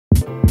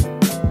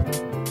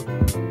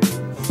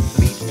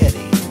Meet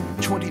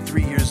Eddie,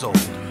 23 years old.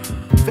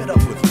 Fed up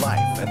with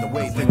life and the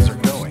way things are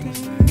going,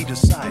 he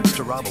decides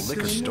to rob a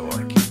liquor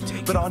store.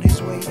 But on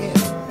his way in,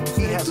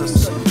 he has a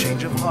sudden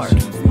change of heart,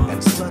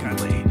 and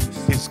suddenly,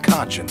 his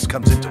conscience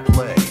comes into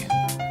play.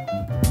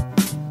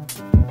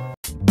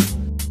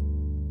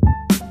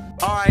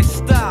 Alright,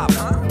 stop.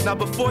 Now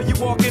before you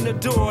walk in the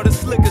door of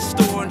this liquor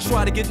store and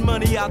try to get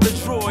money out the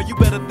drawer, you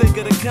better think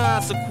of the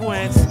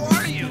consequence. Who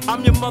are you?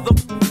 I'm your mother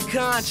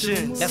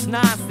conscience. That's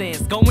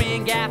nonsense. Go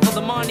in, gap for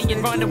the money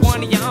and run to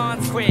one of your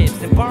aunt's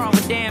cribs and borrow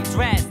a damn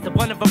dress to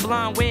one of a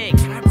blonde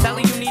wigs. Tell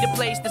her you need a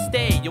place to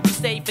stay. You'll be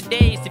safe for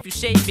days if you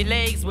shave your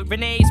legs with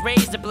Renee's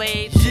razor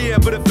blades. Yeah,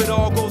 but if it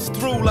all goes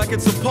through like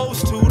it's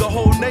supposed to, the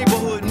whole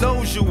neighborhood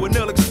knows you and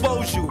they'll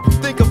expose you.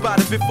 Think about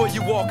it before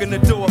you walk in the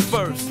door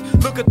first.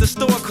 Look at the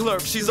store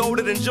clerk, she's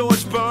older than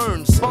George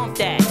Burns. Bump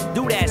that,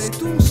 do that,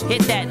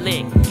 hit that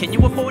lick. Can you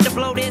afford to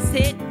blow this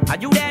hit? Are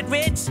you that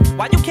rich?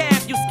 Why you care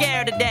if you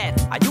scared to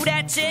death? Are you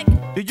that chick?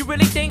 Do you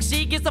really think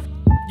she gives a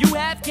you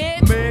have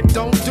kids? Man,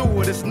 don't do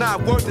it, it's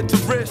not worth it to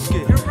risk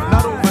it.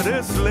 Not over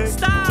this lick.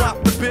 Stop.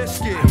 Drop the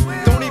biscuit.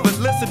 Don't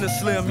even listen to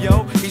Slim,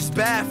 yo, he's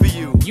bad for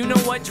you. You know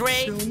what,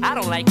 Dre? I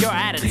don't like your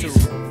attitude.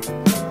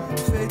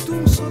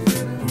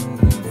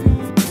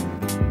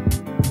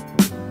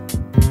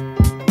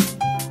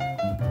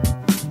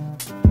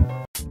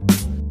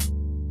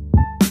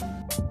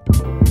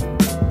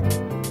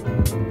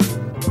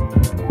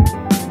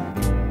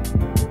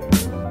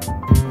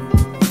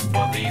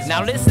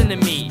 Now listen to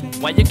me,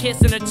 while you're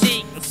kissing her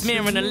cheek and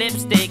smearing her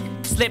lipstick,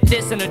 slip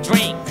this in a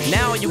drink.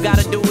 Now all you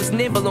gotta do is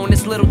nibble on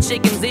this little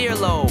chicken's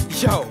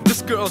earlobe. Yo,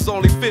 this girl's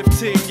only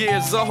 15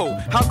 years old.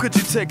 How could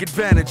you take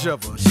advantage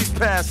of her? She's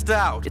passed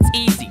out. It's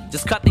easy,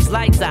 just cut these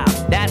lights out,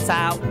 that's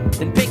how.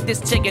 Then pick this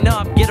chicken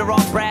up, get her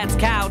off Brad's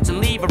couch and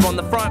leave her on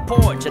the front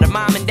porch at her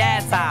mom and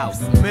dad's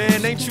house.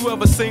 Man, ain't you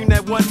ever seen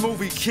that one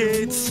movie,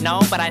 Kids?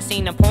 No, but I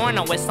seen a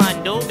porno with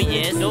son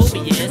dubious.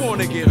 You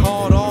wanna get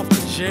hard off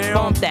the jail?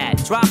 Bump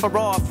that, drop her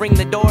off, ring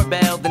the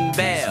doorbell, then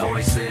bail.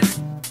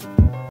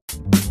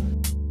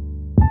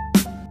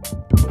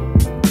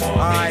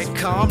 Alright,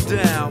 calm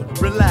down,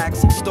 relax,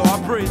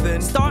 start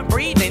breathing. Start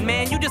breathing,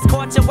 man, you just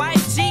caught your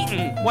wife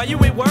cheating. While you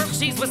at work,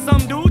 she's with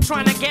some dude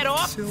trying to get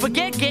off.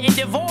 Forget getting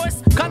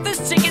divorced, cut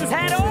this chicken's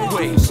head off.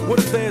 Wait, what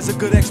if there's a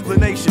good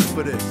explanation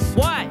for this?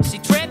 What? She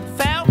tripped,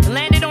 fell, and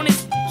landed on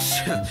his...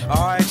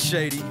 Alright,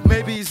 Shady,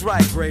 maybe he's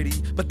right, Grady.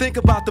 But think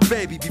about the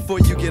baby before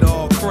you get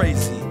all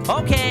crazy.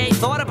 Okay,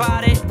 thought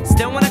about it.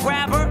 Still wanna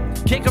grab her?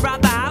 Kick her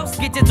out the house?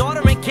 Get your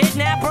daughter and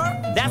kidnap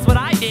her? That's what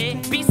I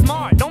did. Be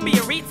smart, don't be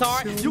a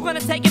retard. You gonna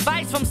take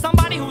advice from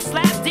somebody who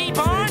slapped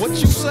D-Barnes? What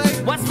you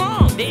say? What's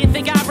wrong? Didn't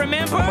think I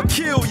remember? I'ma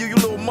kill you, you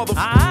little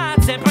motherfucker.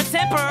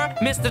 Temper.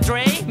 Mr.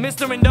 Dre,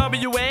 Mr.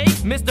 NWA,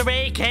 Mr.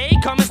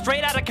 AK, coming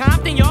straight out of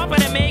Compton, y'all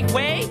better make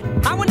way.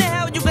 How in the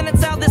hell you gonna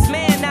tell this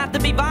man not to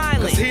be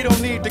violent? 'Cause he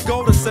don't need to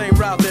go the same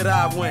route that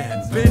I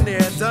went. Been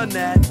there, done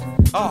that.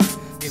 Oh,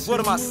 what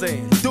am I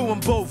saying? Do them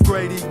both,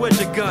 Grady. Where's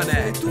your gun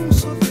at?